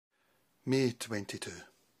May 22.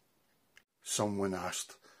 Someone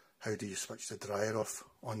asked, how do you switch the dryer off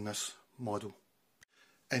on this model?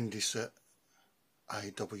 Indiset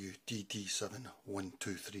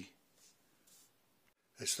IWDD7123.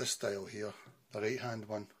 It's this style here, the right hand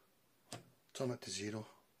one. Turn it to 0.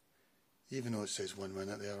 Even though it says 1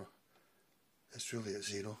 minute there, it's really at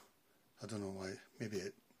 0. I don't know why, maybe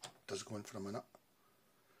it does go on for a minute.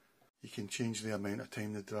 You can change the amount of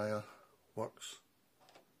time the dryer works.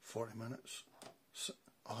 40 minutes,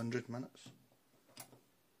 100 minutes.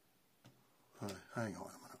 Hang on a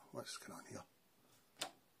minute, what's going on here?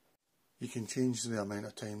 You can change the amount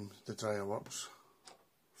of time the dryer works.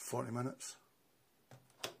 40 minutes,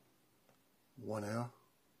 1 hour,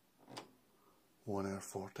 1 hour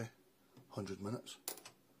 40, 100 minutes,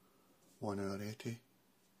 1 hour 80,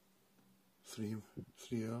 3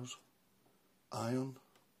 hours, iron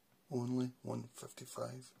only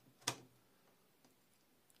 155.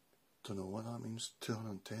 Don't know what that means.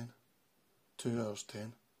 210, 2 hours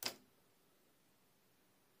 10,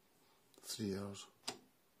 3 hours.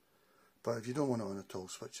 But if you don't want it on at all,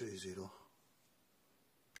 switch it to 0.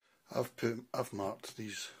 I've marked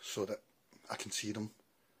these so that I can see them,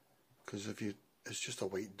 because it's just a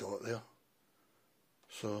white dot there.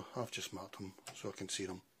 So I've just marked them so I can see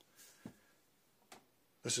them.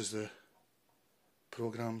 This is the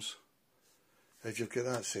programs. If you've got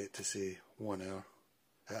that set to say 1 hour,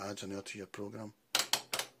 it adds an hour to your program.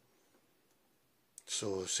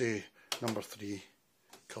 So say number 3,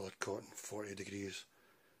 coloured cotton, 40 degrees.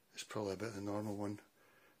 It's probably about the normal one.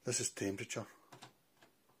 This is temperature,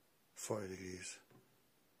 40 degrees,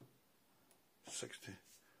 60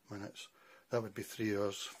 minutes. That would be 3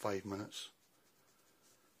 hours, 5 minutes.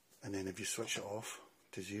 And then if you switch it off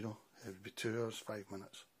to 0, it would be 2 hours, 5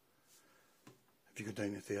 minutes. If you go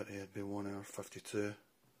down to 30, it'd be 1 hour, 52.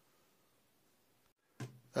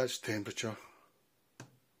 That's temperature.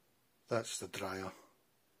 That's the dryer.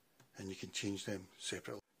 And you can change them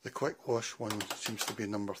separately. The quick wash one seems to be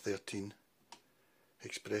number 13.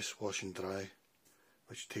 Express wash and dry,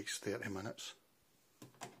 which takes 30 minutes.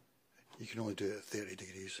 You can only do it at 30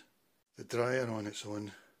 degrees. The dryer on its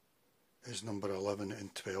own is number 11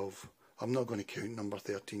 and 12. I'm not going to count number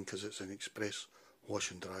 13 because it's an express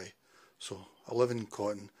wash and dry. So 11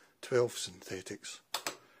 cotton, 12 synthetics.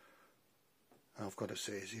 I've got it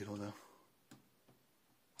set to 0 there.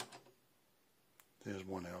 There's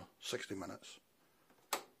 1 hour, 60 minutes.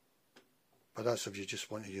 But that's if you just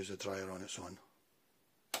want to use the dryer on its own.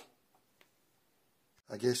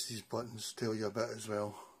 I guess these buttons tell you a bit as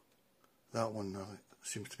well. That one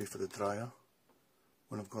seems to be for the dryer.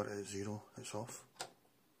 When I've got it at 0, it's off.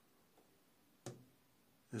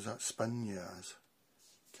 Does that spin? Yeah, it is.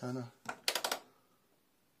 Can I?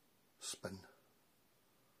 Spin.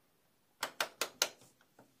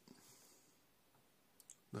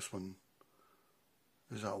 This one,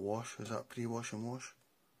 is that wash? Is that pre-wash and wash?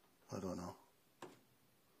 I don't know.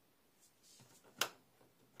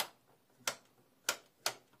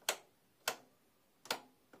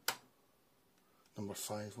 Number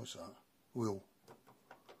 5, what's that? Wool.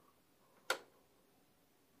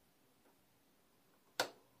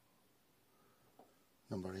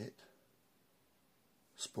 Number 8,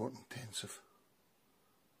 sport intensive.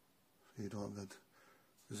 So you don't have the,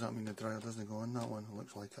 does that mean the dryer doesn't go on that one? It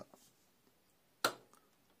looks like it.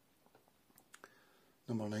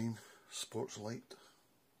 Number 9, sports light.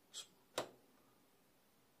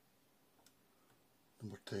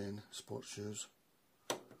 Number 10, sports shoes.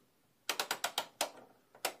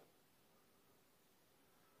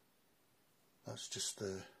 That's just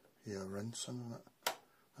the rinse, isn't it?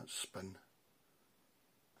 That's spin.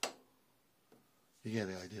 You get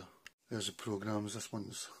the idea. There's the programs. This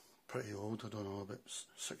one's pretty old, I don't know, about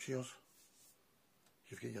 6 years.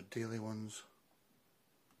 You've got your daily ones,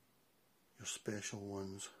 your special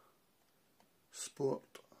ones,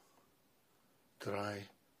 sport, dry,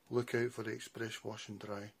 look out for the express wash and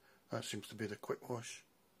dry. That seems to be the quick wash,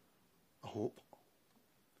 I hope,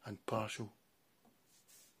 and partial.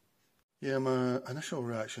 Yeah, my initial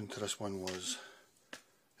reaction to this one was,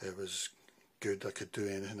 it was good, I could do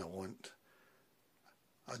anything I want.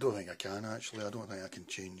 I don't think I can actually, I don't think I can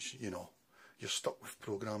change, you know, you're stuck with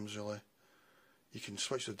programs really. You can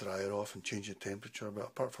switch the dryer off and change the temperature, but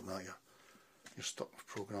apart from that you're stuck with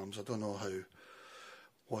programs. I don't know how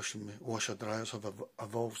washer dryers have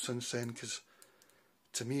evolved since then, because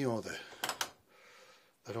to me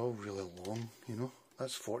they're all really long, you know.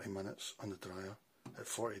 That's 40 minutes on the dryer at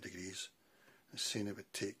 40 degrees. It's saying it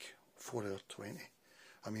would take 4 hours 20.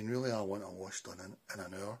 I mean really I want a wash done in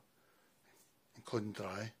an hour, including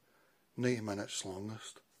dry. 90 minutes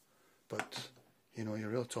longest, but You know, you're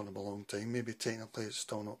really talking about a long time. Maybe technically it's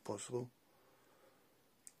still not possible.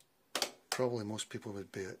 Probably most people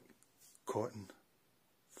would be at cotton,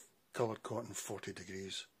 coloured cotton 40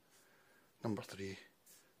 degrees. Number 3,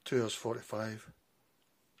 2 hours 45.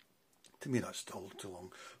 To me that's still too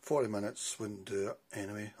long. 40 minutes wouldn't do it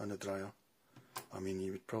anyway on the dryer. I mean,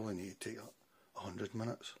 you would probably need to take 100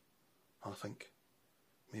 minutes, I think.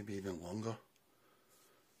 Maybe even longer.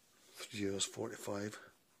 3 hours 45.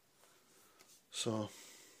 So,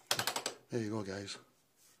 there you go guys.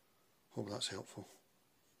 Hope that's helpful.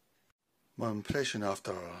 My impression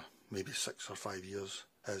after maybe 6 or 5 years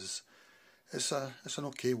is it's an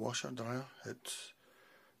okay washer dryer.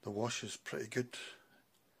 The wash is pretty good.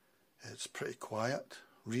 It's pretty quiet,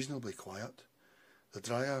 reasonably quiet. The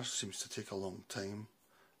dryer seems to take a long time.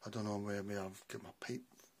 I don't know, maybe I've got my pipe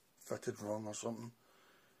fitted wrong or something.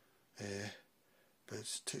 But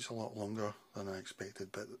it takes a lot longer than I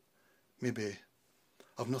expected, but maybe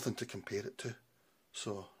I've nothing to compare it to,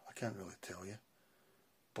 so I can't really tell you.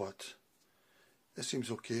 But it seems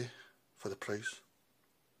okay for the price.